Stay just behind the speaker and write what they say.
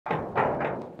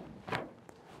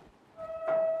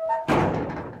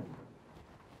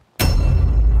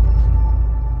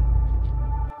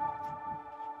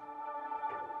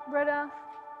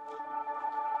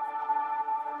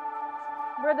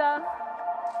Brother.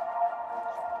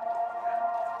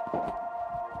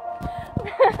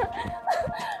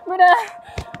 Brother.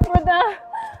 Brother.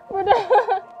 Brother.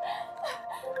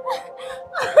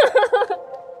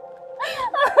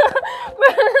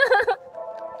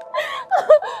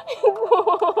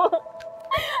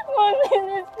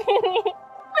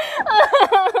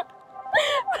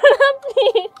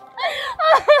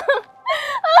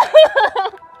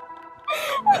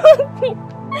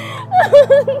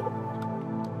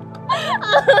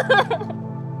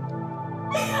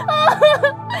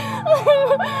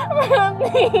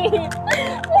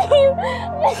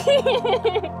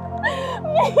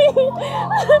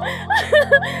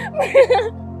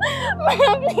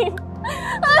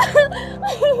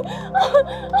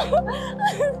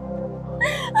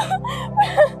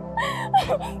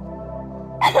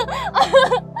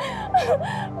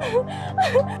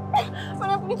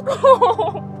 Please go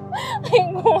home.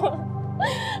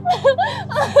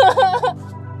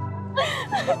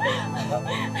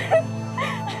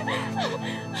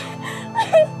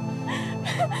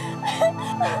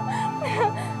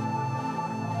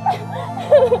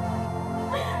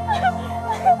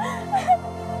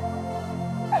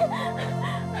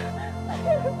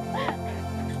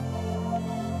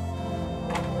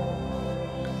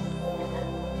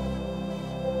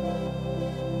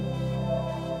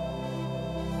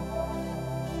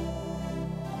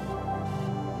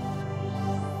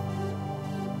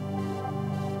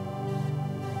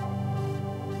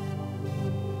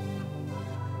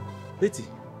 Betty.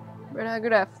 Brother,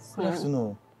 good afternoon. Good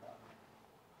afternoon.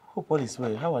 Hope all is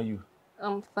well. How are you?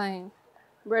 I'm fine.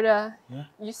 Brother, Yeah?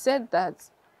 you said that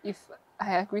if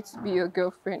I agree to be your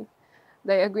girlfriend,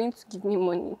 that you're going to give me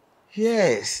money.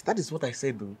 Yes, that is what I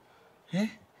said though. Eh?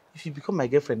 If you become my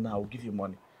girlfriend now, I will give you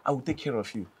money. I will take care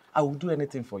of you. I will do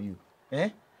anything for you.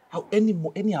 Eh? Any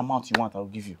amount you want, I will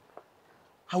give you.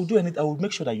 I will do anything. I will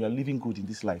make sure that you are living good in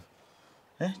this life.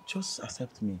 Eh? Just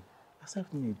accept me.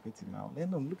 Accept me, Betty, now.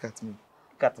 Look at me.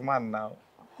 Look at man now.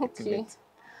 Okay.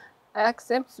 I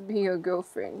accept to be your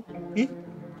girlfriend. Eh?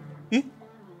 Eh?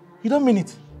 You don't mean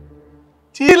it?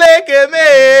 Chileke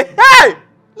me! Hey!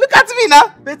 Look at me now!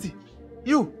 Betty,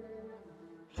 you.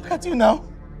 Look at you now.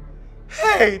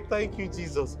 Hey, thank you,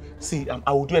 Jesus. See,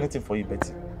 I will do anything for you,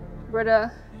 Betty.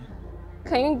 Brother,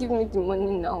 can you give me the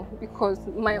money now? Because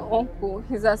my uncle,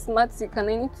 he's asthmatic and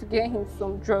I need to get him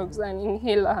some drugs and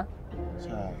inhaler.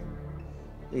 Child.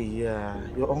 Hey,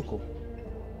 your uncle.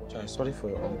 Child, sorry for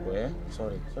your uncle, eh?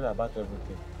 Sorry about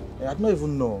everything. I don't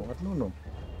even know. I don't know.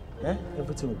 Eh?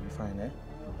 Everything will be fine, eh?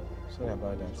 Sorry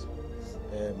about that.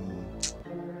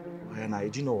 Now,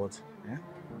 do you know what? Eh?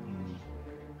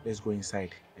 Let's go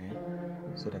inside, eh?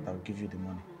 So that I'll give you the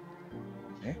money.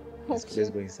 Eh? Let's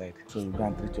go inside. So you go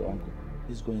and treat your uncle.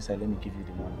 Let's go inside, let me give you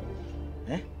the money.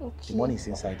 Eh? Okay. The money is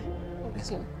inside. Let's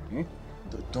go. Eh?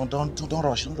 Don't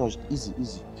rush, Easy.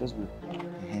 Just go.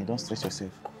 Don't stress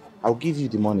yourself. I'll give you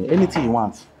the money. Anything you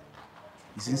want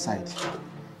is inside.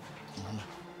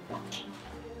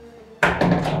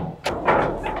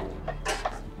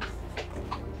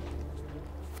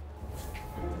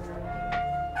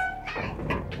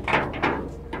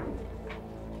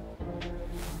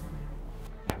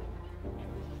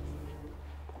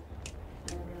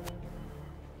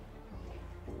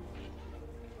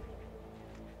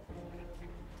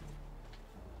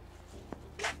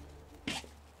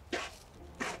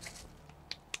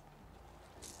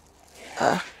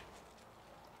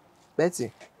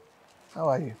 Betty, how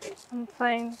are you? I'm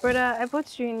fine. Brother, I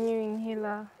bought you a new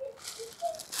inhaler.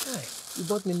 Hi, you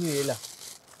bought me a new inhaler.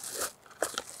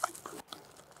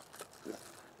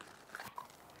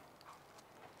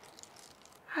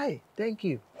 Hi, thank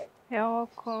you. You're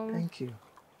welcome. Thank you.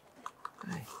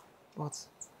 Hi, but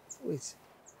wait,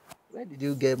 where did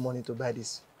you get money to buy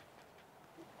this?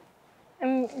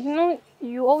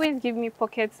 You always give me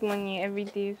pocket money every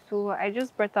day, so I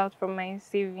just brought out from my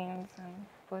savings and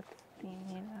bought the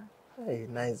inhaler. Hey,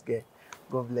 nice girl.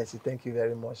 God bless you. Thank you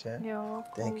very much. Eh? You're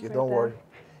welcome, thank you. brother. Don't worry.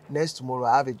 Next tomorrow,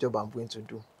 I have a job I'm going to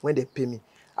do. When they pay me,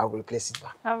 I will replace it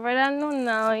back. Brother, no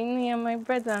now. You're my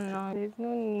brother now. There's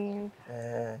no need.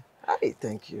 Hi,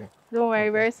 thank you. Don't worry,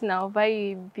 very soon I'll buy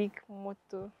you a big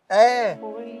motor. Hey.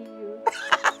 Only you.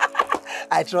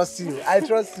 I trust you.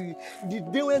 The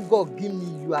day when God give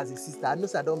me you as a sister, I know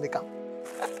I don't make up.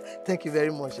 Thank you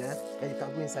very much. And you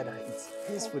can go inside and eat.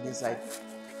 There's food inside.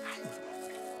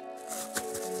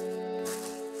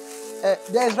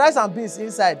 There's rice and beans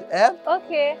inside.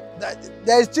 Okay.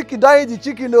 There's chicken. Don't eat the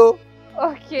chicken, no.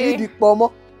 Okay. Eat the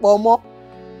pomo.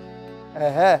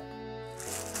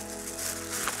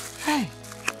 Hey.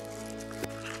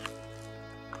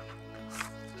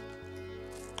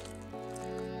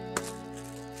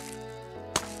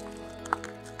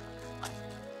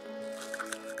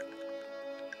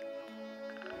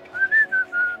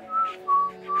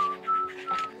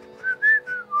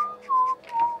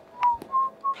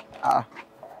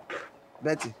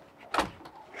 Betty,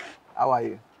 how are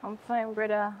you? I'm fine,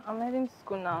 brother. I'm heading to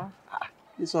school now.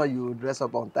 This one you dress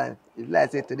up on time. If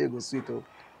like say today go sweet oh.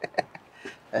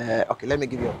 Okay, let me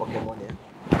give you a pocket money.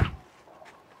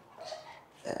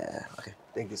 Okay,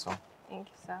 take this one. Thank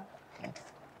you, sir.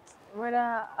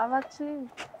 Brother, I'm actually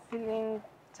feeling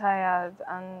tired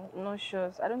and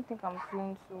nauseous. I don't think I'm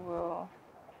feeling too well.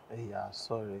 Yeah,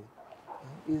 sorry.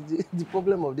 The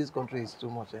problem of this country is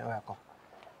too much. Welcome.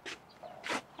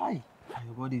 Hi.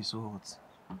 Your body is so hot.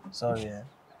 Sorry,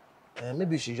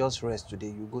 maybe you should just rest today.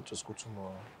 You go to school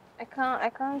tomorrow. I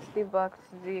can't stay back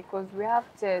today because we have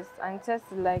tests and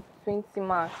tests is like 20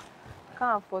 marks. I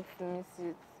can't afford to miss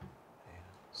it.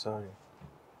 Sorry.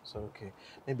 So okay.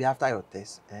 Maybe after your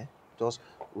test, just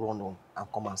run home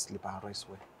and come and sleep and rest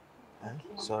well.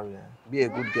 Okay. Sorry, be a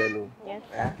good girl. Oh. Yes.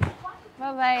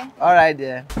 Bye-bye. All right,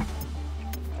 there.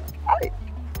 Hi.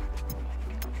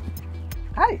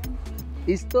 Hi.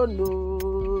 It's Tono.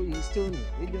 It's Tony.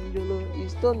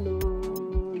 It's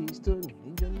Tono. It's Tony.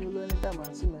 Anytime I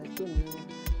see my Tono.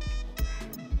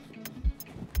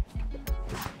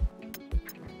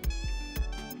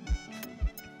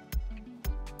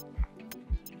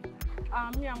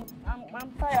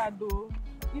 I'm tired though.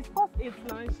 It's past 8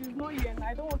 now and she's not here and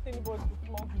I don't want anybody to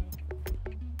flog me.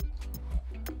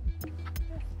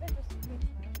 Let's just sleep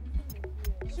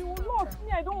now. She will not.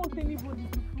 Me, I don't want anybody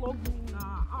to flog me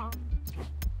now.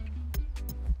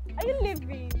 Are you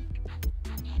leaving?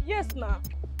 Yes, now.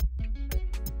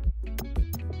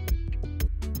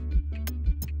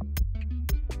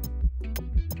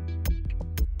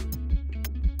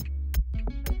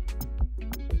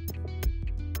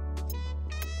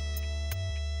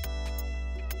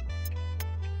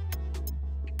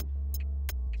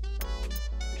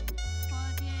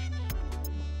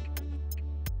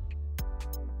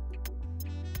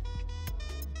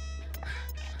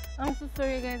 I'm so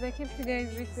sorry, guys. I kept you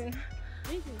guys waiting.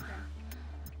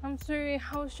 I'm sorry.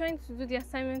 I was trying to do the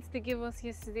assignments they gave us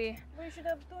yesterday. But you should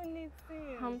have done it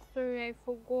too. I'm sorry. I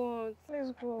forgot.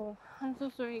 Let's go. I'm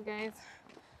so sorry, guys.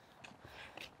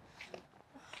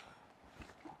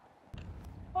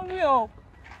 Hurry up.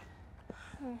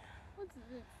 What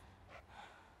is it?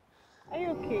 Are you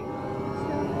okay?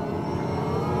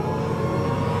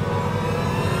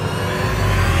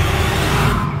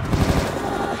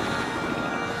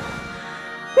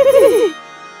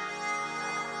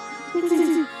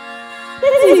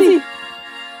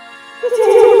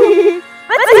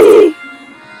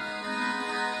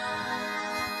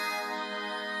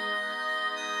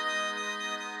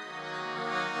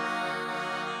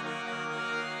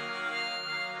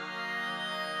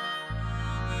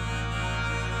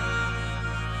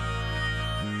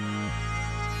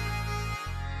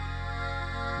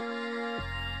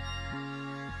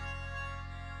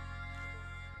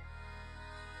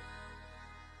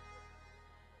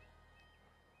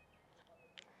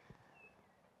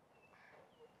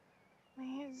 My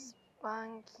head's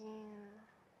banging.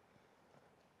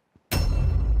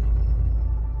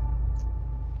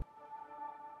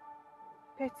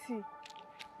 Betty.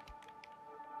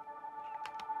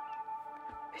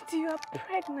 Betty, you are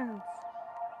pregnant.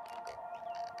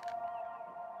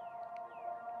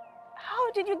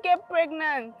 How did you get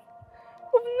pregnant?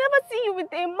 We've never seen you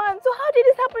with a man, so how did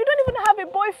this happen? You don't even have a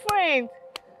boyfriend.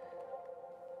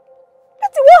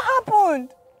 Betty, what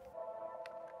happened?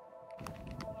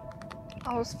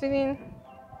 I was feeling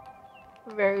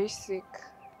very sick.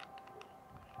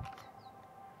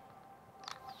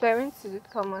 So I went to the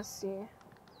pharmacy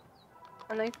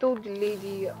and I told the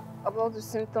lady about the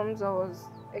symptoms I was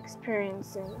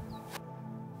experiencing.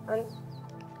 And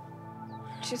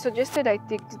she suggested I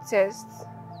take the test.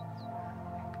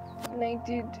 And I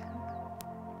did.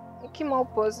 It came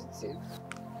out positive.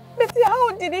 Betty,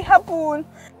 how did it happen?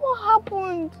 What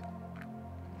happened?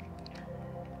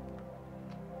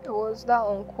 It was that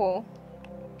uncle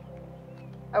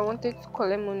I wanted to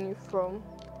collect money from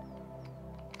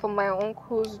for my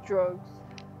uncle's drugs.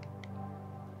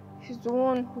 He's the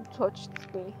one who touched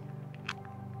me.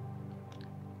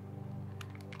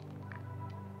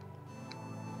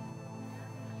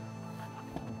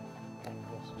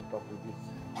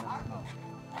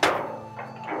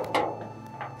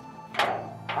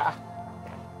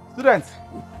 Students,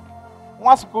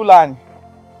 one school and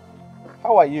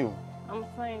how are you? I'm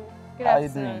fine. Good How are you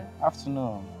afternoon. doing?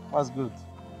 Afternoon. What's good?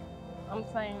 I'm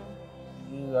fine.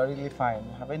 You are really fine.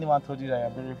 Have anyone told you that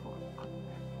you're beautiful?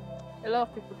 A lot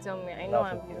of people tell me. I know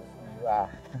I'm beautiful. You are.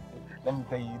 Let me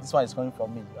tell you, this one is coming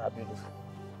from me. You are beautiful.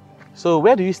 So,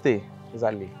 where do you stay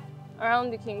exactly?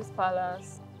 Around the King's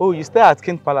Palace. Oh, you stay at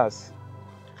King Palace.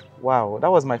 Wow,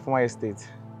 that was my former estate.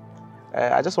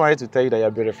 I just wanted to tell you that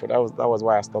you're beautiful. That was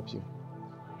why I stopped you.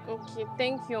 Okay,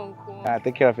 thank you, Uncle.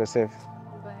 Take care of yourself.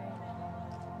 Bye.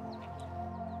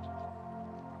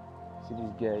 See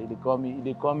this girl,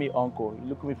 they call me uncle. You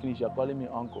look at me finish, you're calling me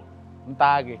uncle.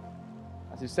 Ntage.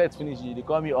 As you said finish, they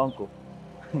call me uncle.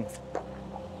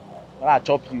 When I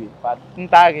chop you, but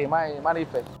Ntage, my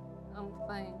effect. I'm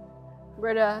fine.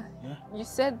 Brother, Yeah? you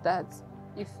said that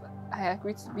if I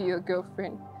agree to be your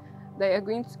girlfriend, that you're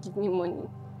going to give me money.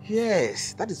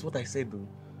 Yes, that is what I said though.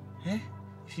 Eh?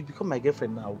 If you become my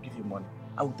girlfriend now, I will give you money.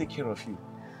 I will take care of you.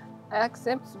 I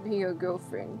accept to be your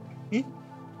girlfriend. Eh?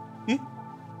 Eh?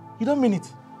 You don't mean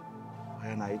it?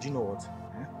 Ayana, do you know what?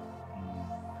 Eh?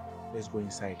 Let's go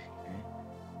inside,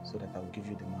 so that I will give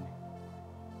you the money.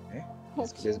 Eh?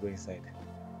 Let's go inside.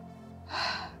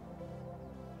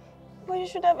 But you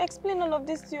should have explained all of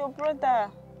this to your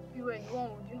brother. You were the one,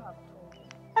 would you have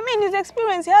told? I mean, his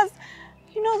experience,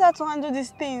 he knows how to handle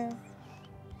these things.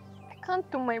 I can't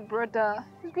tell my brother.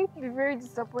 He's going to be very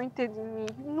disappointed in me.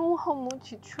 You know how much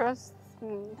he trusts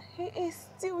me. He is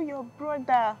still your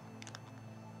brother.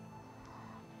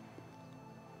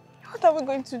 What are we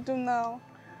going to do now?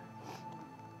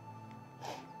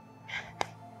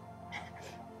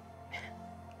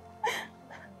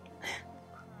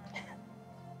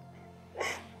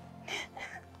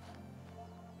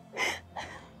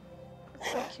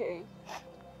 It's okay.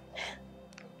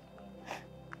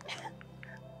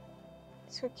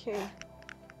 It's okay.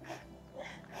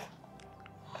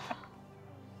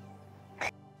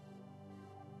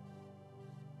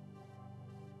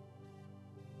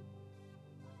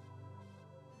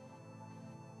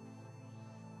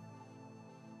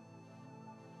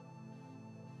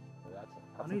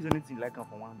 I know it's anything like for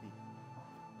one day.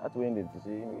 That's when they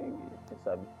say,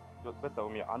 Sabi. Just better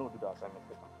with me. I know do the assignment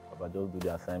better. Papa, just do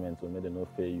the assignment so maybe they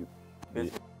not pay you. Yes.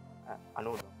 I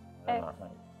know that.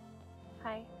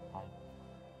 Hi. Hi.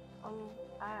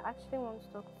 I actually want to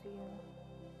talk to you.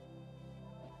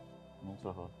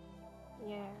 Mental health.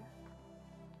 Yeah.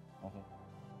 Okay.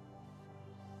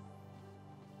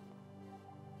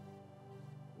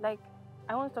 Like,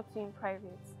 I want to talk to you in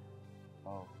private.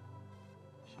 Oh.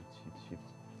 Shit.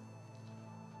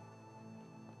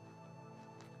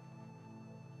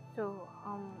 So,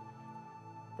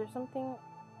 there's something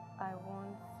I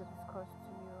want to discuss to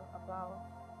you about.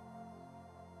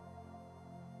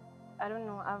 I don't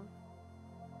know,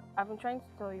 I've been trying to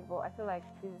tell you, but I feel like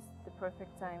this is the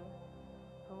perfect time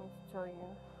for me to tell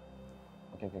you.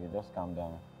 Okay, just calm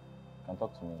down. You can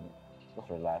talk to me. Just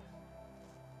relax.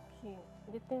 Okay,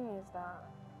 the thing is that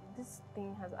this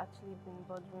thing has actually been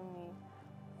bothering me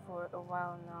for a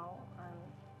while now, and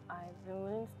I've been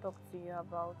willing to talk to you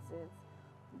about it,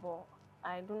 but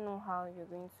I don't know how you're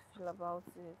going to feel about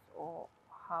it or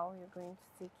how you're going to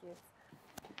take it.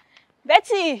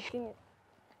 Betty!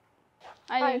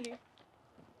 Hi.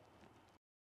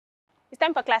 It's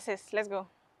time for classes. Let's go.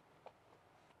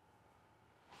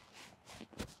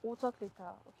 We'll talk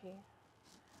later, okay?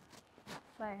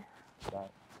 Bye. Bye.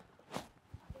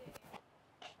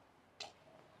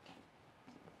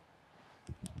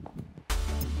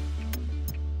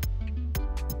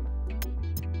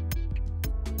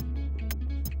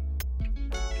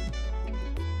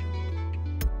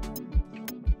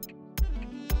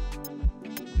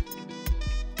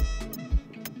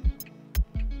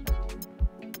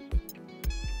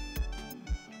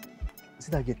 See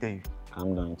that girl tell you?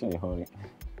 Calm down, into the hurry.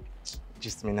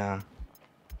 Just me now.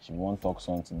 She won't talk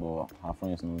something, but her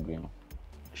friend is not agreeing.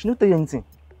 She not tell you anything.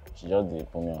 She just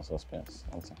did put me on suspense.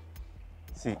 Nothing.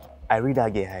 See, I read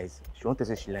that girl eyes. She won't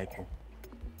say she like you.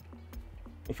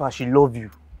 In fact, she love you.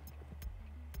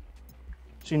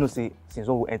 She know say since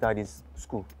when we enter this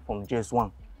school from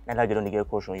JS1, and that girl don't get a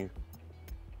crush on you.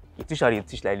 The teacher they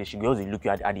teach like this, she goes they look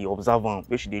you at the observer,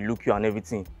 where she they look you and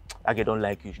everything. That girl don't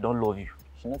like you, she don't love you.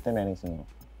 She not tell me anything. No.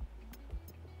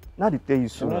 Now they tell you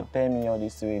She so. not tell me all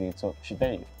this way they talk. She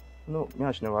tell you. No, me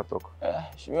and she never talk.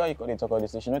 She why you call they talk all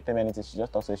this? She not tell me anything. She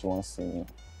just talk say she wants to see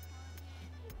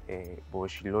me. But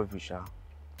she love you, Sha.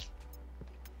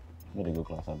 Where they go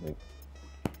class, I beg.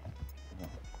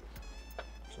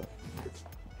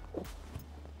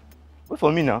 Wait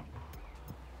for me now.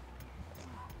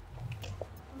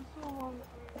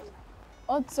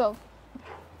 What's up?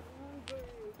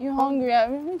 You hungry?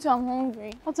 Me too, I'm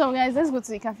hungry. What's up, guys? Let's go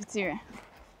to the cafeteria.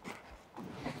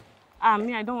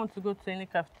 Me, I don't want to go to any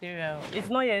cafeteria. It's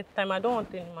not yet time. I don't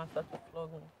want any master to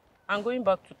flog me. I'm going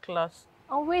back to class.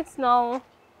 Oh, wait now.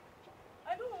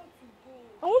 I don't want to go.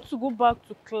 I want to go back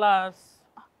to class.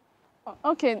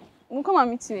 Okay, we'll come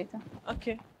and meet you later.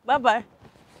 Okay, bye-bye.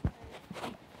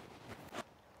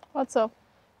 What's up?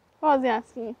 What was he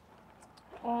asking you?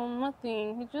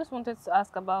 Nothing. He just wanted to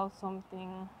ask about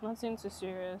something. Nothing too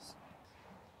serious.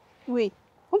 Wait,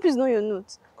 hope it's not your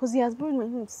note. Because he has borrowed my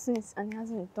note since and he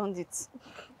hasn't returned it.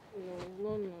 No,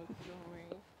 don't worry.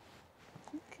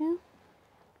 Okay.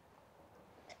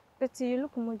 Betty, you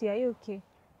look moody. Are you okay?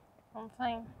 I'm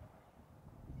fine.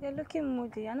 You're looking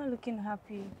moody. You're not looking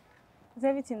happy. Is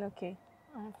everything okay?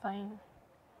 I'm fine.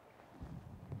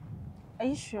 Are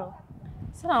you sure?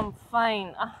 I said I'm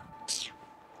fine.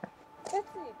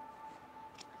 Betty.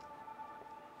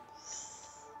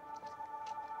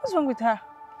 What's wrong with her?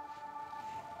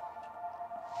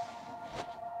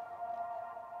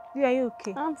 Are you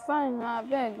okay? I'm fine. I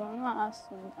beg. I'm not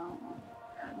asking down.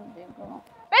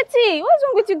 Betty, what's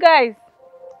wrong with you guys?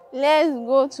 Let's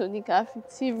go to the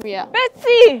cafeteria.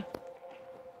 Betty!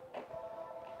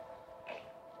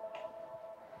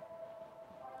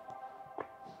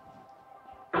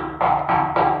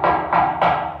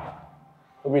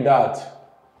 Who be that?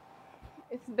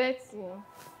 It's Betty.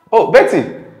 Oh,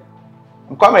 Betty!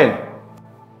 I'm coming.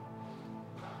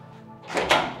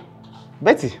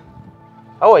 Betty,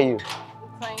 how are you?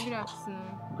 I'm fine. Good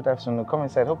afternoon. Good afternoon. Come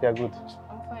inside. Hope you're good.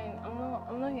 I'm fine.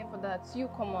 I'm not here for that. You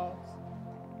come out.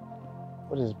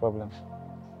 What is the problem?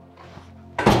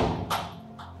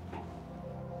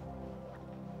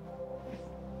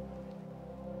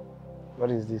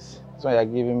 What is this? This one you're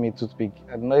giving me toothpick.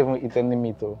 I did not even eat any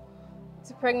meat though.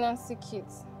 It's a pregnancy kit.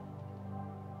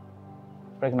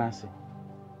 Pregnancy.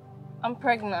 I'm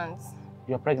pregnant.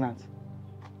 You're pregnant?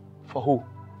 For who?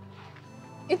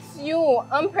 It's you.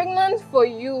 I'm pregnant for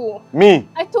you. Me?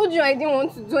 I told you I didn't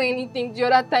want to do anything the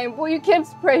other time, but you kept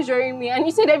pressuring me and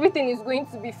you said everything is going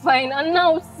to be fine. And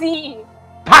now see.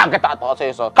 Ha! Get out! I'll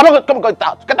say so. Come on, get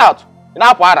out! Get out! You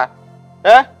know what?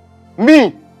 Eh?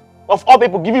 Me? Of all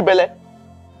people, give you belly?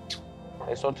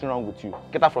 There's something wrong with you.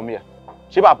 Get out from here.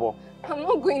 Shibapo. I'm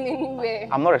not going anywhere.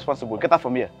 I'm not responsible. Get out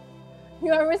from here.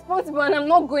 You are responsible and I'm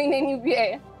not going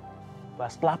anywhere. If I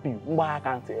slap you,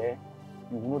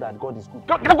 you will know that God is good.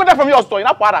 Get out from your store. You're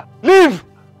not para. Leave!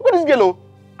 Look at this girl.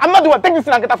 I'm not the one. Take this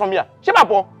thing and get out from here.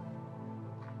 Shibapo.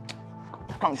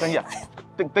 Come here.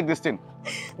 Take this thing.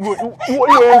 You're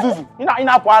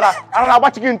not para. I don't know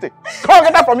what you're going. Come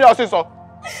get out from here. I'll say so.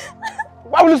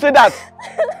 Why will you say that?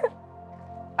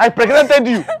 I impregnated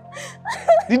you.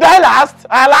 Did I last?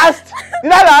 Did I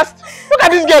last? Look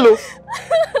at this girl.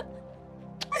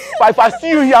 If I see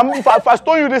you here, if I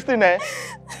stole you this thing, eh?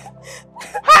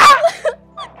 Ha!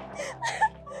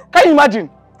 Can you imagine?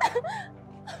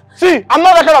 See, I'm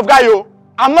not that kind of guy, yo.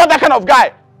 I'm not that kind of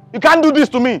guy. You can't do this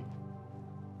to me.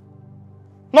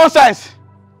 Nonsense.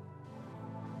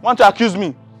 Want to accuse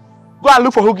me? Go and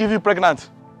look for who give you pregnant.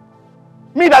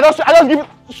 Me, I just give you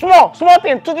small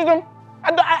thing.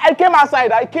 I came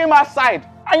outside.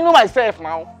 I know myself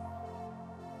now.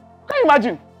 Can you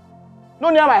imagine? No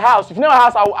near my house. If near my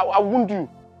house, I won't do.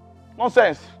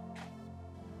 Nonsense.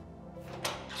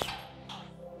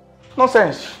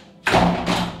 Nonsense.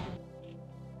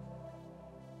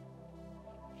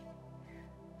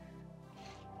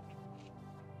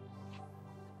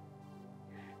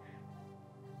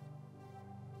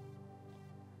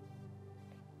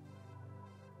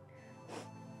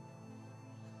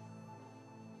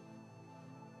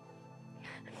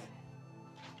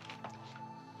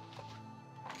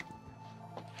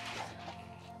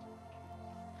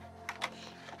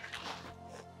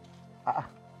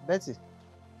 Betty,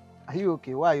 are you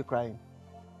okay? Why are you crying?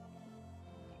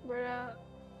 Brother,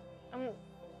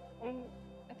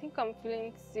 I think I'm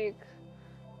feeling sick.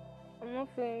 I'm not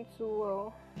feeling too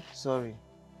well. Sorry.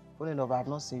 Funny enough, I have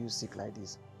not seen you sick like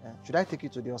this. Should I take you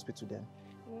to the hospital then?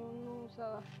 No,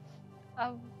 sir.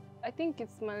 I think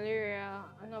it's malaria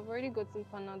and I've already gotten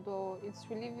Panadol. It's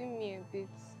relieving me a bit.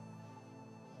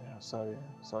 Yeah, sorry.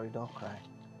 Sorry, don't cry.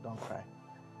 Don't cry.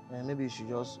 Maybe you should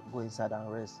just go inside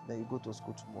and rest. Then you go to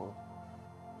school tomorrow.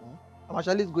 I'm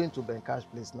actually going to Benka's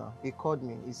place now. He called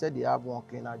me. He said they have one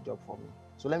cleaner job for me.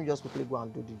 So let me just quickly go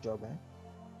and do the job.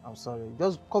 I'm sorry.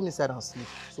 Just come inside and sleep.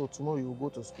 So tomorrow you will go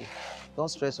to school. Don't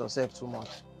stress yourself too much.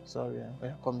 Sorry.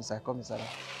 Yeah, come inside. Come inside.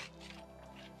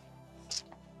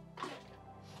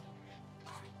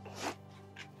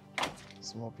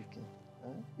 Small picking.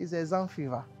 It's exam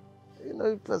fever. You know,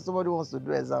 if somebody wants to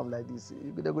do exam like this,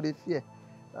 they're going to fear.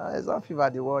 Exam fever,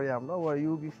 they worry. Don't worry,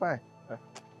 you'll be fine.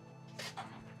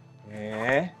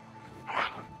 Eh?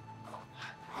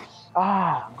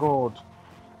 Ah, God.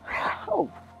 Oh.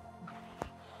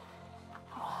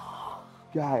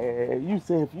 Guy, you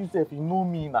safe, you know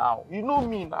me now. You know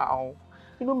me now.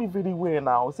 You know me very well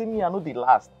now. See me, I know the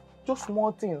last. Just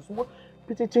small things.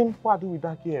 Pretty change what I do with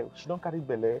that girl. She don't carry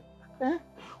belly. Eh?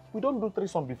 We don't do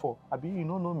threesome before. Abi, you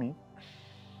don't know me.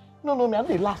 No, me, I know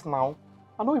it last now.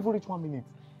 I don't even reach 1 minute.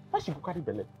 Why she go carry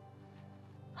belle?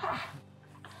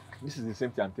 This is the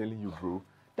same thing I'm telling you, bro.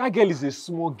 That girl is a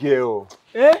small girl.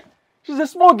 Eh? She's a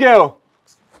small girl.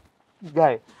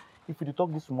 Guy, if you dey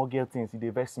talk this small girl things, they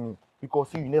vex me.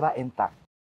 Because you never enter.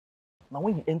 Now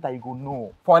when you enter, you go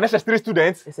no. For an SS3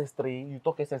 student? SS3, you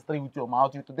talk SS3 with your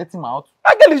mouth, you dirty mouth.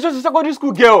 That girl is just a secondary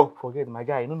school girl. Forget my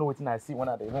guy, you don't know what I see when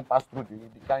I even pass through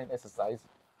the kind exercise.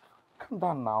 Calm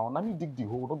down now. Let me dig the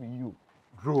hole, not be you.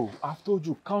 Bro, I've told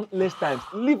you countless times,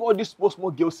 leave all these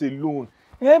small girls alone.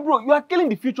 Hey, bro, you are killing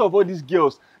the future of all these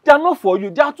girls. They are not for you.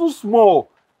 They are too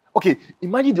small. Okay,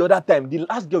 imagine the other time, the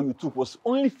last girl you took was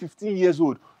only 15 years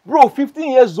old. Bro,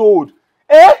 15 years old.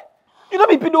 Eh? You don't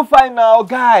be pedophile now,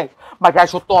 guy. My guy,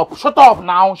 shut up. Shut up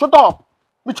now. Shut up.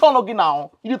 Which one again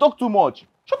now? You dey talk too much.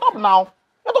 Shut up now.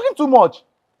 You're talking too much.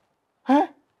 Huh?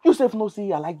 You self no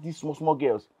see I like these small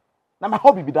girls. Now my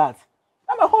hobby be that.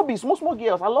 Now my hobby is small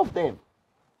girls. I love them.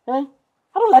 Eh? I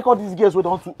don't like all these girls who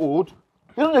are too old.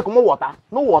 They don't come on water.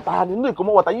 No water. They don't come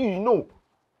on water. You know.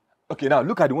 Okay, now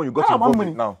look at the one you got involved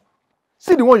with now.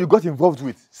 See the one you got involved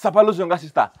with. Sabalo's younger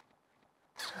sister.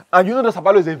 And you know that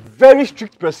Sabalo is a very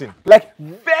strict person. Like,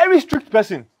 very strict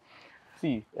person.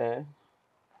 See,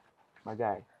 my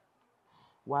guy,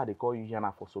 why they call you here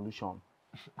now for solution?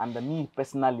 And me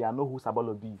personally, I know who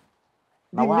Sabalo be.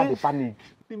 Now why they panic?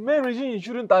 The main reason you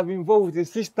shouldn't have been involved with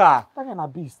his sister. That kind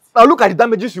of beast. Now look at the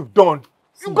damages you've done.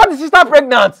 You got the sister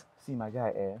pregnant. See, my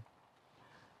guy,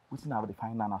 we still have to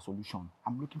find a solution.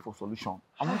 I'm looking for a solution.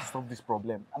 I want to solve this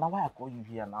problem. And now why I call you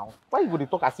here now? Why you go to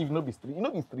talk as if you know the street? You know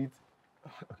the street?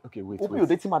 Okay, wait. Open your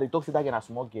dating man, they talk to that girl a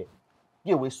small girl.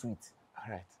 Get away sweet.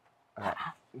 Alright.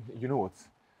 You know what?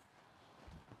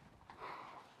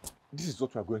 This is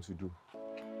what we are going to do.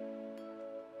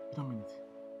 Wait a minute.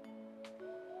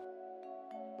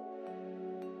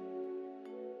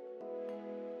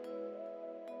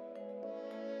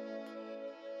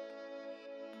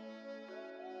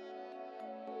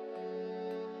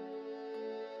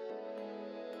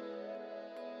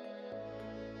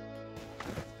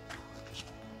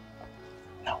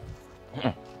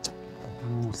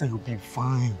 Say you'll be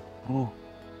fine. Bro,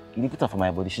 you put her for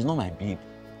my body. She's not my babe.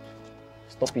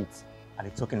 Stop it. Are they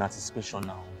talking anticipation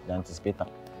now? The anticipator.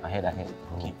 Ahead.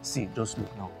 Okay, see, just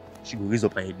look now. She will raise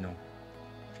up her head now.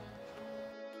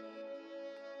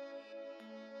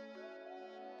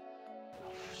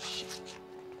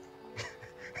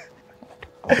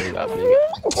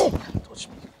 Touch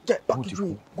me. Get back to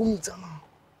you. Go meet her now.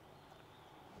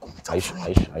 Go meet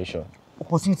her. Are you sure?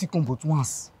 Opportunity come but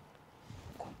once.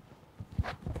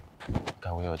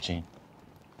 Can wear your chain.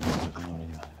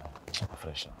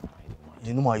 Fresh.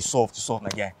 You know my soft, my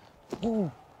guy.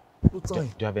 Go. Do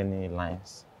you have any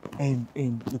lines?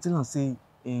 You tell her say,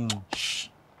 Shh.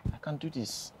 I can't do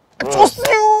this. I trust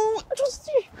you.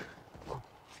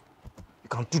 You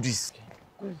can do this.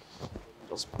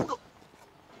 Just put up.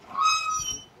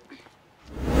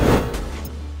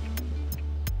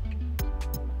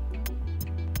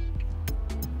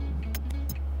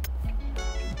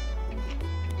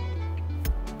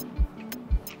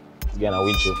 Again, I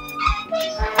with you.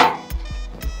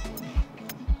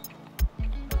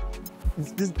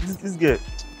 This girl.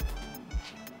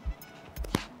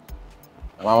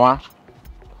 Mama.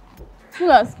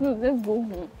 Let's go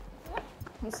home.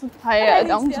 I'm so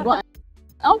tired. I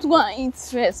want to go and eat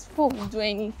first before we do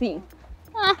anything.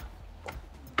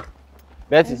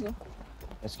 Betty.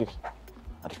 Excuse.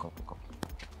 Come.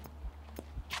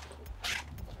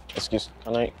 Excuse.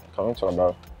 Can we talk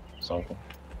about something?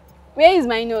 Where is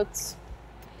my note?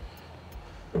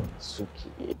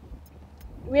 Suki.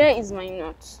 Where is my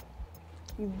note?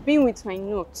 You've been with my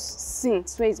notes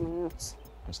since. Where is my note?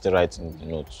 I'm still writing the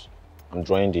notes. I'm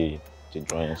drawing the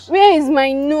drawings. Where is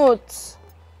my note?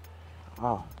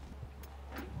 Ah.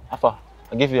 Alpha,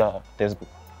 I'll give you a textbook.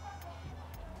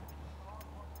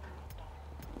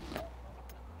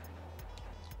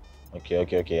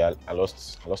 Okay. I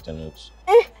lost the notes.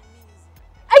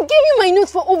 I gave you my note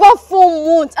for over 4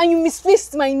 months and you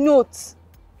misplaced my note. Since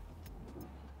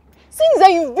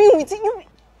that you've been with it,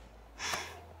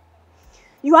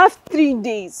 you have 3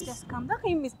 days. Just calm down. How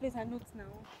can you misplace her notes now?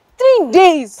 3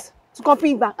 days to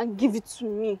copy it back and give it to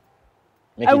me.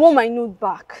 I want my note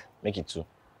back. Make it 2.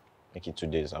 Make it 2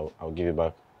 days. I'll give it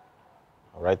back.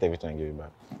 I'll write everything and give it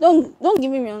back. Don't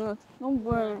give him your note. Don't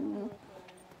burn.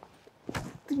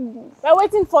 3 days. We're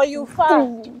waiting for you,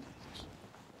 far.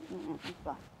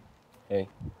 Hey.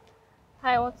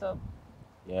 Hi, what's up?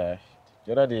 Yeah.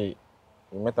 The other day,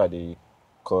 we met at the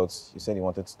court. You said you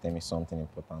wanted to tell me something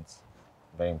important.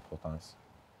 Very important.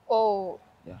 Oh,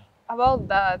 Yeah. about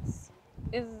that.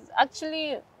 It's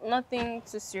actually nothing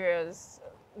too serious.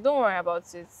 Don't worry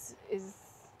about it.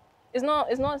 It's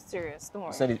not serious. Don't You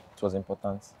worry. said it was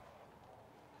important.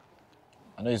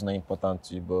 I know it's not important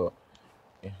to you, but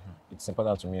it's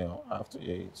important to me. I have to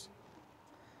hear it.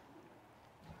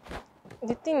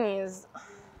 The thing is,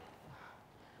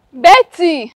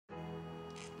 Betty!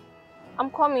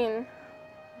 I'm coming.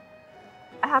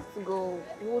 I have to go.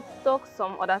 We'll talk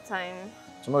some other time.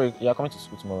 Tomorrow, you are coming to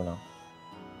school tomorrow now.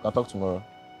 We can talk tomorrow.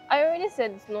 I already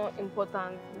said it's not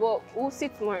important, but we'll see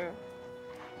tomorrow.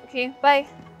 Okay, bye.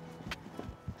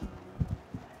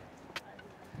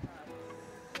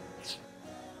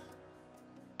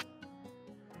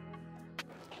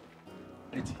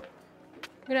 Betty,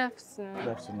 Good good afternoon.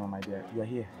 afternoon, my dear. You are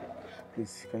here.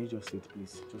 Please, can you just sit,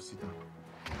 please? Just sit down.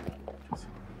 Just sit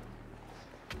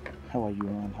down. How are you,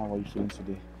 and how are you feeling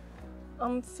today?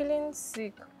 I'm feeling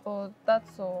sick, but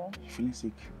that's all. You feeling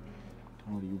sick?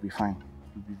 Don't worry, you'll be fine.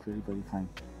 You'll be very, very fine.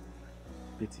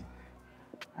 Betty,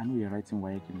 I know you're writing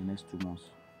WAEC in the next 2 months,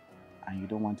 and you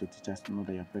don't want your teachers to know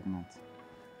that you're pregnant.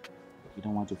 You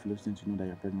don't want your fellow students to know that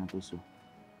you're pregnant also.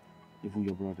 Even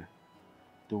your brother.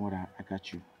 Don't worry, I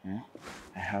got you. Yeah?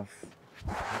 I have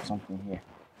something here.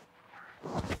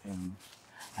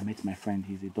 I met my friend,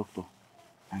 he's a doctor,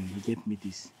 and he gave me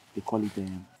this. They call it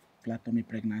flat-tummy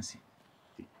pregnancy.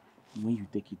 When you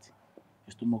take it,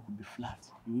 your stomach will be flat.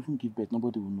 You even give birth,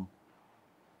 nobody will know.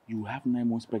 You have 9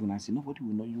 months pregnancy, nobody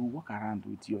will know. You will walk around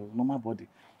with your normal body.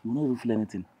 You will not even feel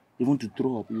anything. Even to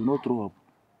throw up, you will not throw up.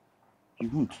 You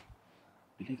won't.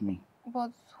 Believe me.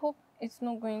 But hope it's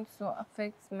not going to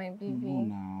affect my baby. No,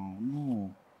 now,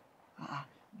 no.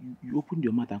 You opened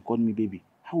your mouth and called me baby.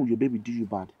 How will your baby do you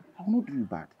bad? I will not do you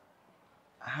bad.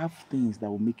 I have things that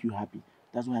will make you happy.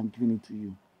 That's why I'm giving it to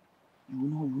you. You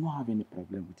will not have any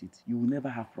problem with it. You will never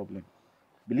have problem.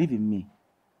 Believe in me.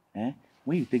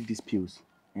 When you take these pills,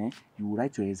 you will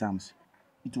write your exams.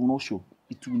 It will not show.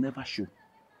 It will never show.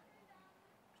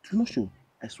 It will not show.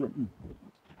 I swear.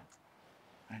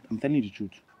 I'm telling you the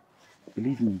truth.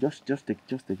 Believe me. Just take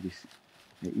this.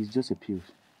 It's just a pill.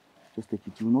 Just take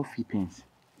it. You will not feel pains.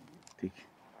 Take.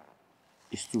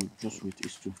 It's 2. Just wait.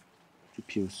 It's 2. 2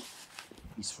 pills.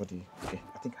 It's for the. Okay.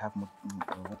 I think I have more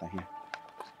water here.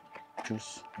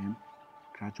 Just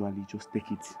gradually just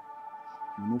take it.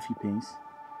 You will not feel pains.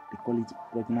 They call it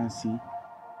pregnancy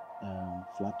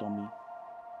flat tummy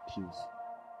pills.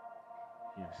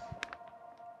 Yes.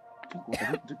 Drink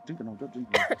water. Drink enough. Just drink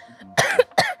water.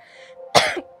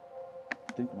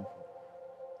 Drink enough.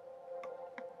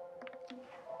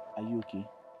 Are you okay?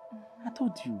 I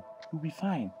told you, you'll be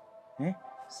fine.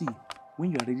 See,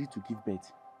 when you are ready to give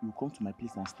birth, you come to my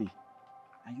place and stay.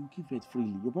 And you give birth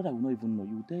freely. Your brother will not even know.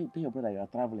 You tell your brother you are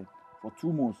traveling for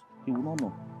 2 months. He will not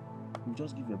know. You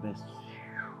just give your best.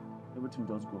 Everything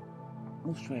will just go.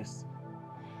 No stress.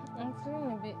 I'm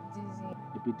feeling a bit dizzy.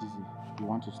 A bit dizzy. You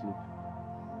want to sleep?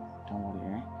 Don't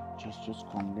worry, Just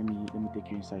come. Let me take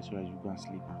you inside so that you go and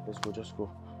sleep. Let's go. Just go.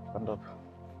 Stand up.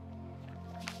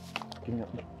 Give me.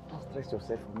 Don't stress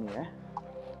yourself for me,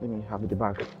 Let me have the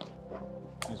bag.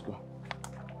 Let's go.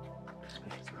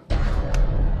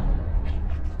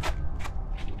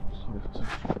 Sorry.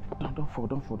 Don't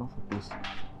fall, please.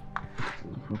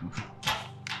 Don't fall.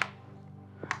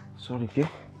 Sorry, okay?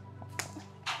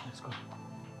 Let's go.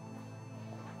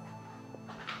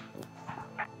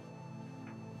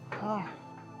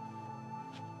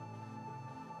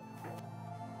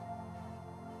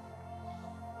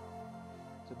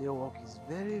 Today work is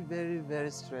very, very,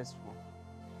 very stressful.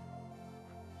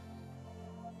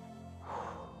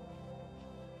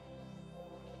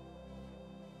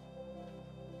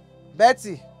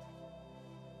 Betty!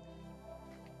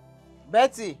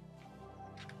 Betty!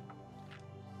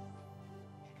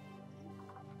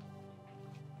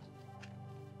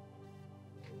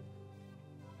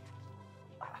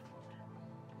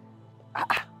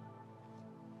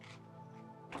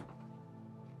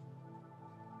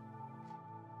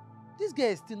 This girl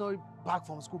is still not back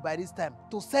from school by this time.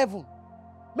 To 7.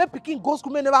 Make pikin go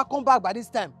school, may never come back by this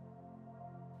time.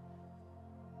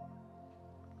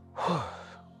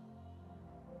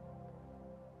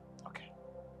 Okay.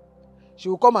 She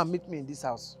will come and meet me in this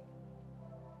house.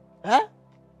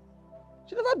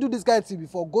 She never do this kind of thing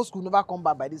before. Go school, never come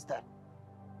back by this time.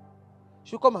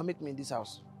 She'll come and meet me in this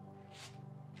house.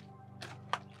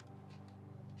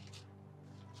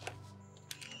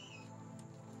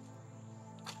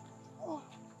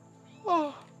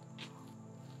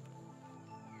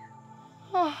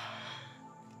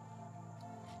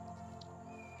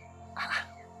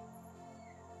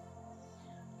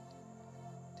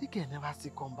 The girl never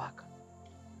still come back.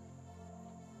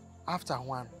 After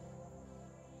 1,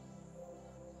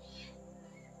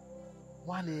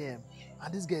 1 a.m.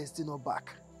 and this girl is still not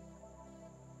back.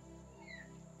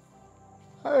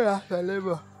 Hey, ask your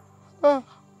neighbor.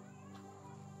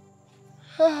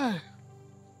 Hey.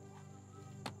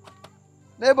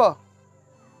 Neighbor.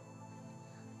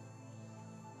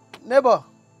 Neighbor.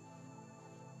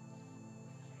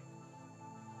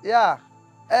 Yeah.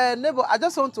 Neighbor, I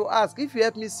just want to ask if you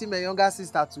help me see my younger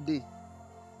sister today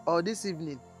or this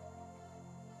evening.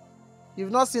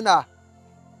 You've not seen her?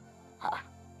 Ah.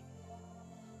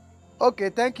 Okay,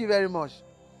 thank you very much.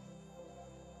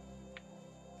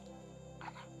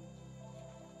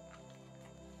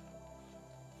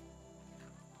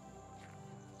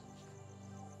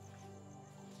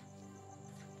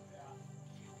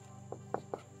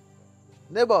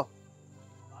 Neighbor.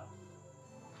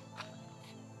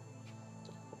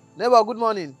 Neighbor, good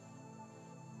morning.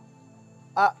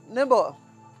 Neighbor,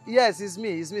 yes, it's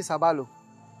me, SIRBALO.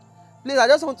 Please, I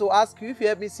just want to ask you if you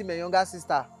help me see my younger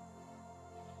sister.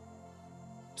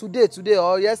 Today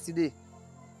or yesterday.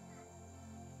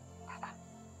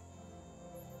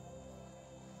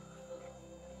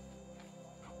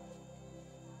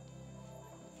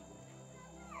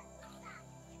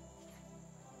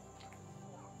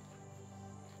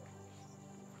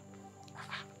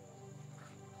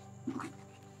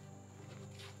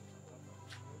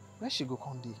 Where she go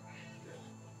come dey?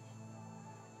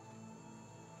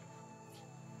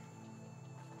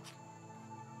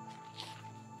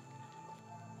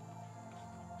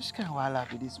 Which kind of wahala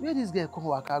be this? Where this girl come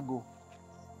waka go?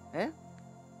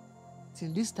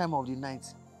 Till this time of the night.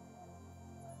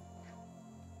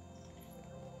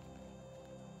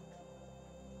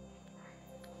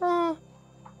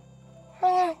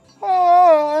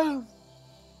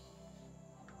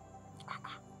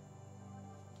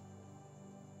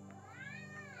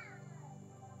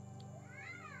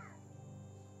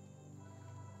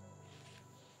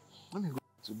 Let me go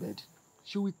to bed.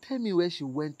 She will tell me where she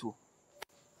went to.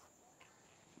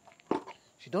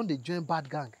 She don dey join bad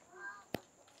gang.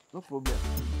 No problem.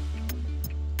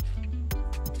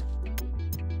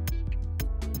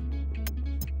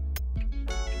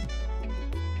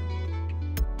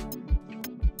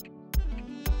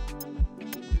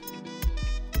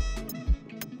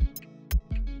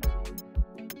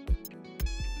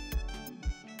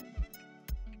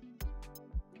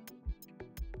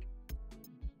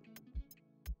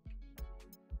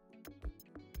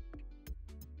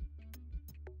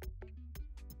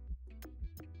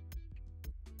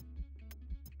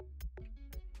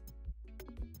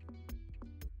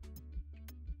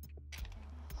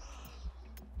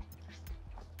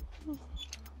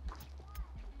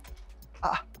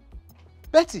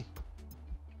 Betty,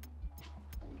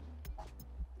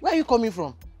 where are you coming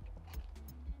from?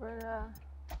 Brother,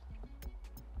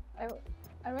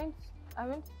 I went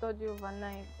to study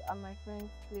overnight at my friend's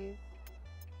place.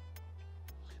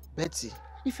 Betty,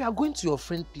 if you are going to your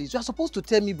friend's place, you are supposed to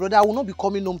tell me, brother, I will not be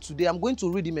coming home today. I'm going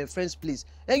to read in my friend's place.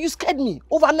 And you scared me.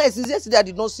 Overnight, since yesterday, I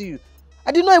did not see you.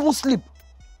 I did not even sleep.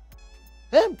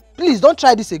 Please, don't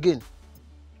try this again.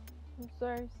 I'm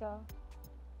sorry, sir.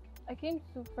 I came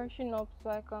to freshen up so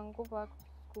I can go back to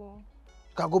school.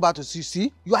 You can go back to school.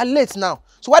 See? You are late now.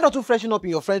 So why don't you freshen up in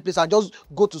your friend's place and just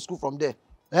go to school from there?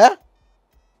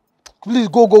 Please,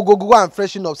 go and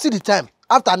freshen up. See the time.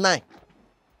 After 9.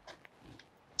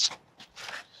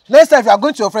 Next time, if you are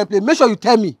going to your friend's place, make sure you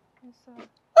tell me. Yes, sir.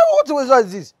 What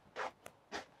is this?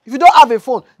 If you don't have a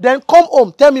phone, then come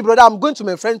home. Tell me, brother, I'm going to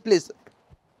my friend's place.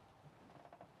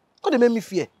 God, they make me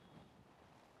fear.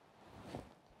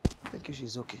 Thank you,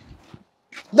 she's okay.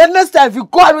 Then next time, if you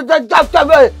go out with that doctor,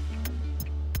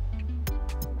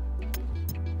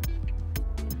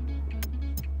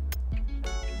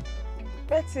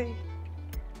 Betty.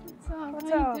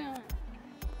 What's up?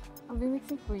 I've been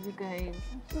waiting for you guys.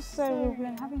 I'm so sorry, we've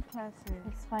been having classes.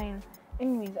 It's fine.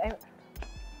 Anyways,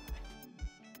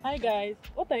 Hi guys,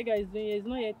 what are you guys doing here? It's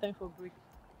not yet time for break.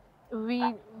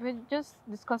 we're just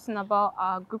discussing about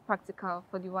our group practical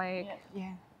for the YX.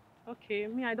 Yeah. Okay,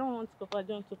 me, I don't want Papa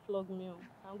John to flog me.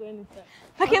 I'm going inside.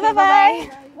 Okay, bye-bye.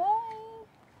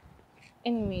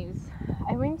 Anyways,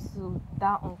 I went to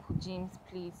that Uncle James'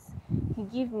 place. He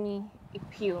gave me a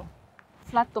pill,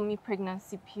 flat tummy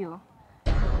pregnancy pill.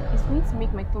 It's going to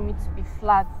make my tummy to be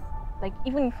flat. Like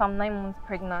even if I'm 9 months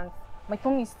pregnant, my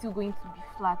tummy is still going to be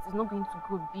flat. It's not going to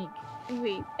grow big.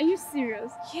 Wait, are you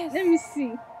serious? Yes. Let me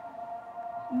see.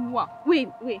 Wow. Wait.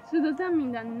 So does that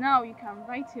mean that now you can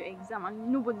write your exam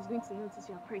and nobody's going to notice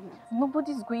you're pregnant?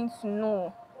 Nobody's going to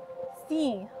know.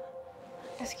 See.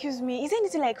 Excuse me, is there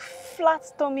anything like flat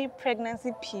tummy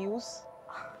pregnancy pills?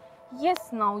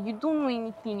 Yes, now you don't know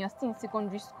anything. You're still in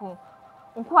secondary school.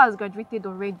 Uncle has graduated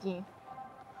already.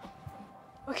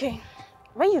 Okay,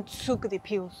 when you took the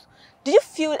pills, did you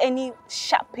feel any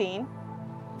sharp pain?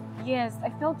 Yes, I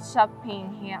felt sharp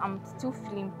pain here. I'm still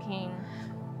feeling pain.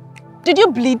 Did you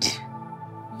bleed?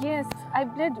 Yes, I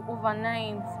bled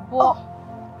overnight, but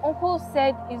Uncle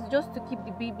said it's just to keep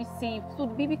the baby safe, so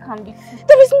the baby can be sick.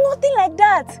 There is nothing like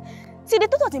that. See, they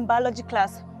taught us in biology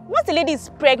class, once a lady is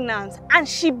pregnant and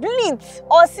she bleeds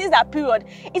or sees her period,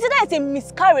 it's either it's a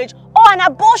miscarriage or an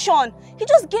abortion. He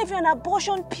just gave you an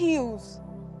abortion pills.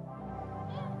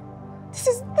 This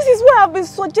is what I've been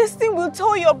suggesting we'll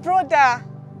tell your brother. I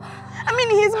mean,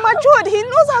 he's matured. He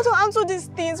knows how to answer these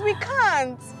things. We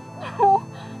can't.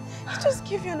 He just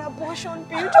gave you an abortion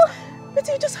pill.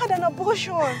 You just had an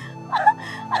abortion. I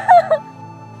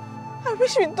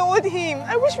wish we told him.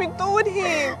 How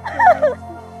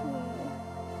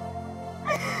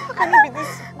can he be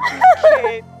this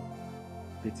wicked?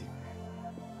 Betty,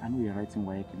 I know you're writing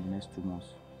WAEC in the next 2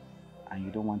 months, and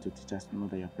you don't want your teachers to know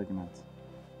that you're pregnant.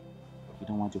 You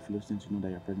don't want your fellow students to know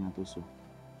that you're pregnant also.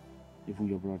 Even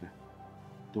your brother.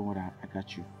 Don't worry, I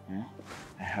got you. Yeah?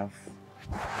 I have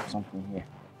something here.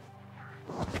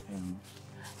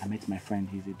 I met my friend,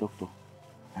 he's a doctor,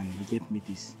 and he gave me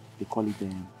this. They call it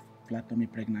flat tummy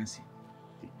pregnancy.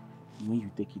 When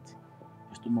you take it,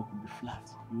 your stomach will be flat.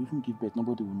 You even give birth,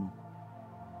 nobody will know.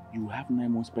 You have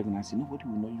 9 months pregnancy, nobody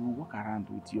will know. You will walk around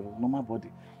with your normal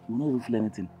body. You will not even feel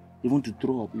anything. Even to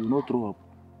throw up, you will not throw up.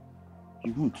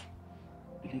 You won't.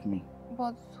 Believe me.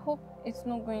 But hope it's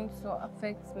not going to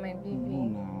affect my baby.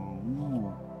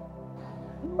 No.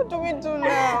 What do we do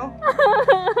now?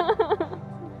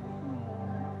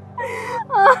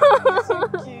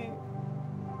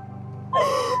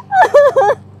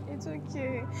 It's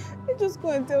okay. You just go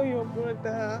and tell your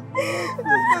brother. You just go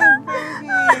and tell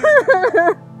him.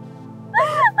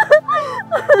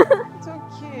 It's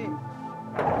okay.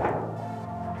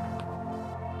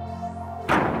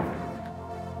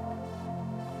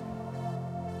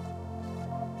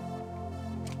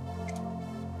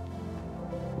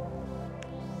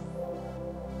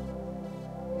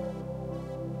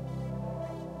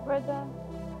 Brother.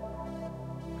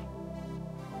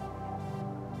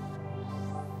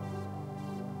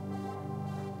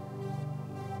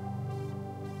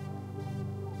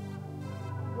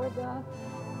 Brother.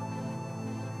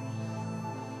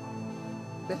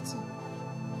 Betty,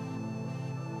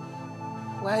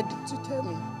 why did you tell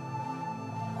me?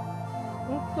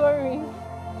 I'm sorry.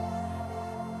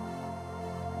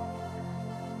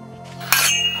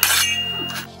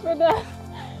 Brother.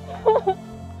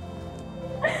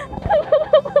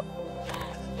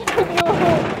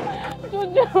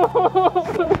 Jojo.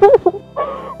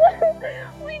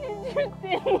 Why did you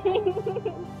say?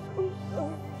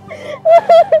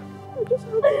 I just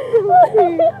had to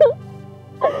tell you.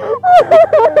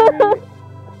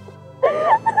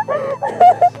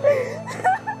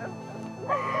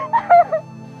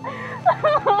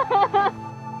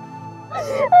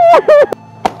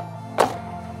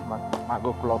 I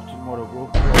go club tomorrow, go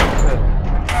club.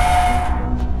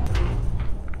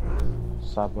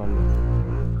 SIRBALO,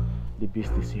 the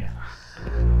beast is here.